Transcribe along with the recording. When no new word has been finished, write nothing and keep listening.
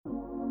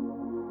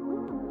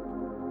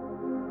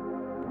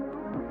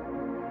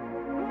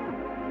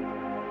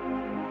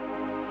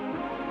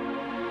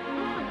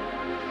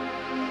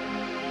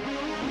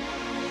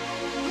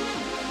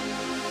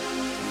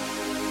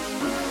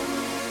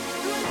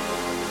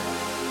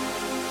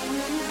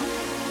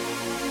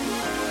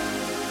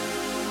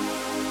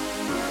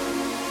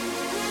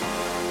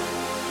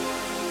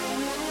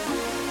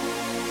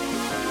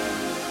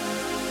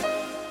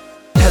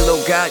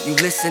God, you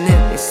listening?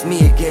 It's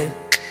me again.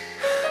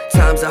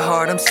 Times are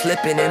hard, I'm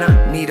slipping and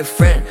I need a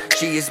friend.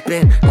 Gee, it's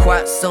been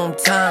quite some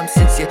time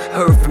since you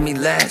heard from me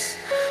last.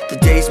 The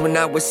days when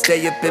I would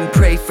stay up and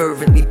pray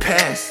fervently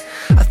past.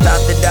 I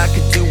thought that I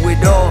could do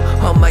it all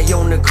on my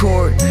own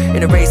accord.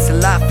 In a race of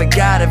life,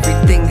 forgot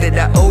everything that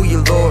I owe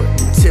you, Lord,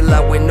 until I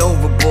went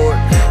overboard.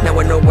 Now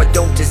I know I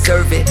don't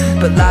deserve it,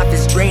 but life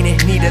is draining.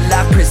 Need a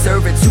life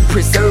preserver to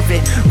preserve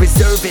it.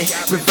 Reserve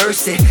it,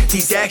 reverse it.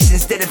 These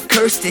actions that have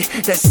cursed it.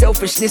 That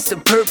selfishness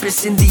of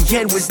purpose in the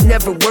end was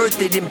never worth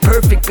it.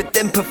 Imperfect, but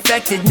then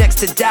perfected. Next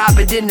to die,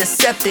 but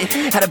intercepted.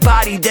 Had a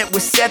body that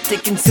was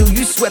septic until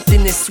you swept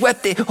in and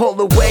swept it all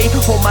away.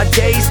 All my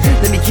days,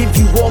 let me give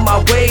you all my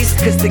ways,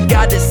 cause the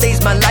God that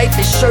saves my life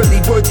is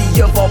surely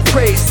worthy of all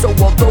praise. So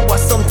although I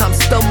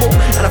sometimes stumble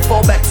and I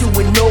fall back to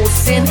an old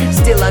sin,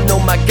 still I know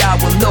my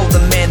God will know the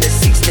man that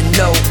seeks to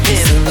know him.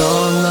 It's a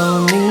long,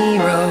 lonely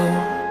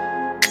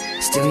road,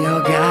 still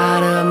you're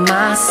God of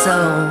my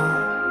soul.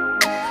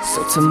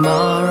 So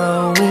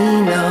tomorrow we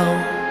know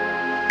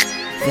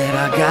that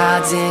our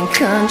God's in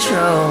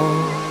control.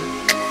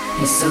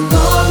 It's a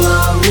long,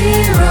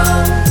 lonely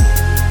road,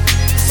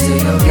 still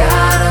you're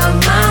God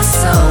of my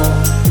soul.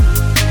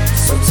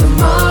 So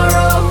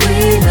tomorrow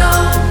we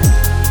know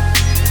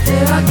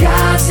that our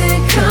God's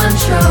in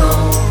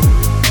control.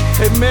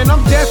 Hey man,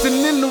 I'm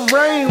dancing in the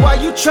rain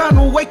while you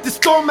tryna wait the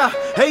storm out.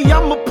 Hey,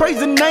 I'ma praise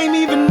the name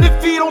even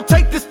if he don't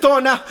take the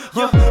storm out.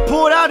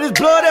 Poured out his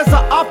blood as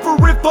an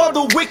offering for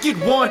the wicked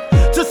one.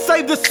 To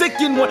save the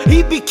sickened one,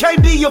 he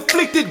became the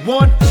afflicted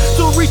one.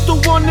 To reach the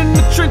one in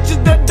the trenches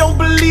that don't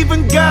believe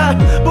in God.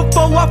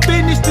 Before I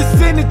finish this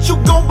sentence, you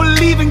gon'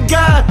 believe in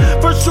God.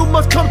 First you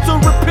must come to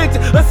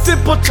repentance, a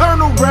simple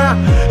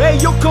turnaround. Hey,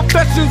 your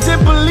confessions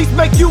and beliefs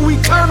make you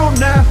eternal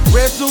now.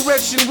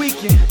 Resurrection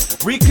weekend,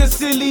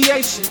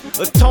 reconciliation,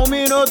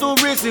 atonement of the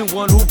risen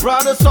one who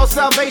brought us all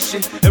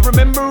salvation. And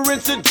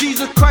remembrance of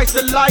Jesus Christ,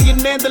 the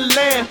lion and the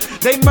lamb.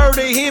 They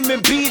murdered him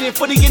and beat him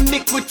for the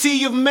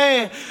iniquity of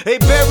man. They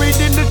buried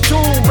in the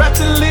tomb, wrapped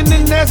in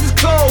linen as his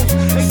clothes.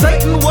 And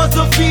Satan was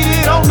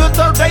defeated on the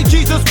third day,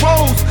 Jesus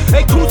rose.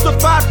 They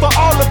crucified for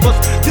all of us,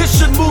 this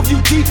should move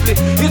you deeply.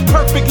 His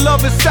perfect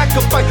love and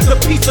sacrifice, the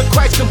peace of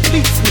Christ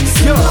completes me.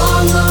 It's a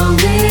long,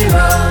 lonely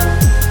road,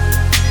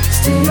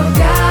 still you're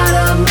God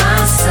of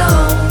my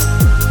soul.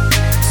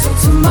 So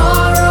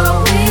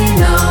tomorrow we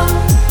know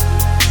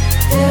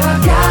that our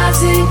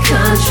God's in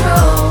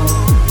control.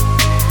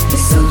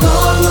 It's a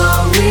long,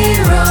 lonely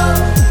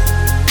road,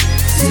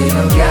 still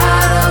you're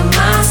God of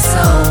my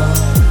soul.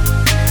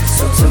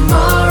 So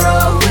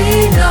tomorrow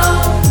we know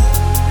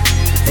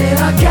that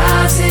our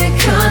God's in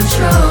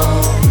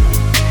control.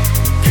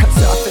 God,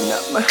 soften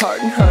up my heart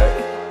and heart.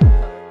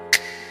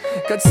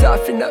 God,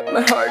 soften up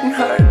my heart and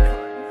heart.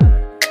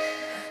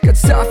 God,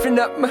 soften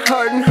up my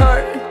heart and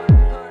heart.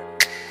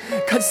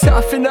 God,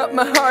 soften up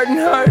my heart and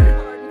heart.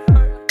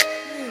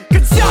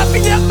 God,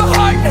 soften up my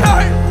heart and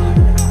heart.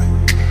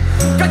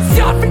 God,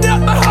 soften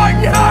up my heart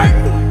and heart.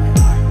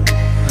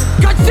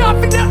 God,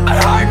 soften up my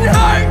heart and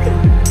heart.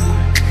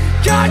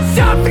 God,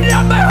 soften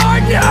up my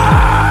heart and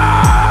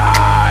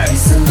heart.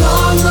 It's a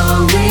long,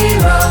 lonely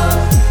road,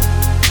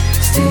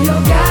 still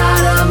you're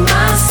God of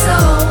my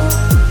soul.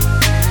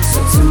 So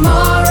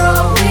tomorrow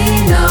we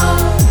know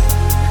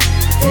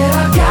that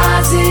our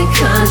God's in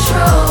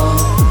control.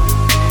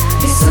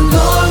 It's a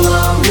long,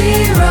 lonely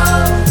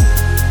road,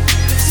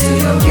 still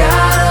you're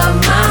God of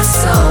my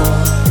soul.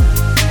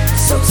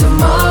 So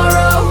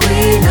tomorrow we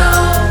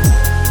know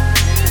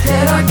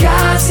that our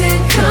God's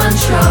in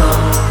control.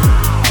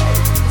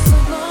 It's a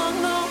long,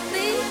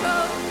 lonely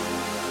road,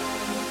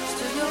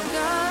 still you're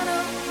God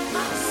of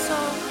my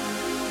soul.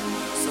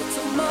 So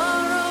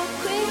tomorrow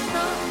we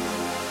know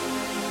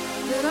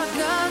that our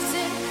God's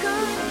in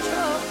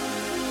control.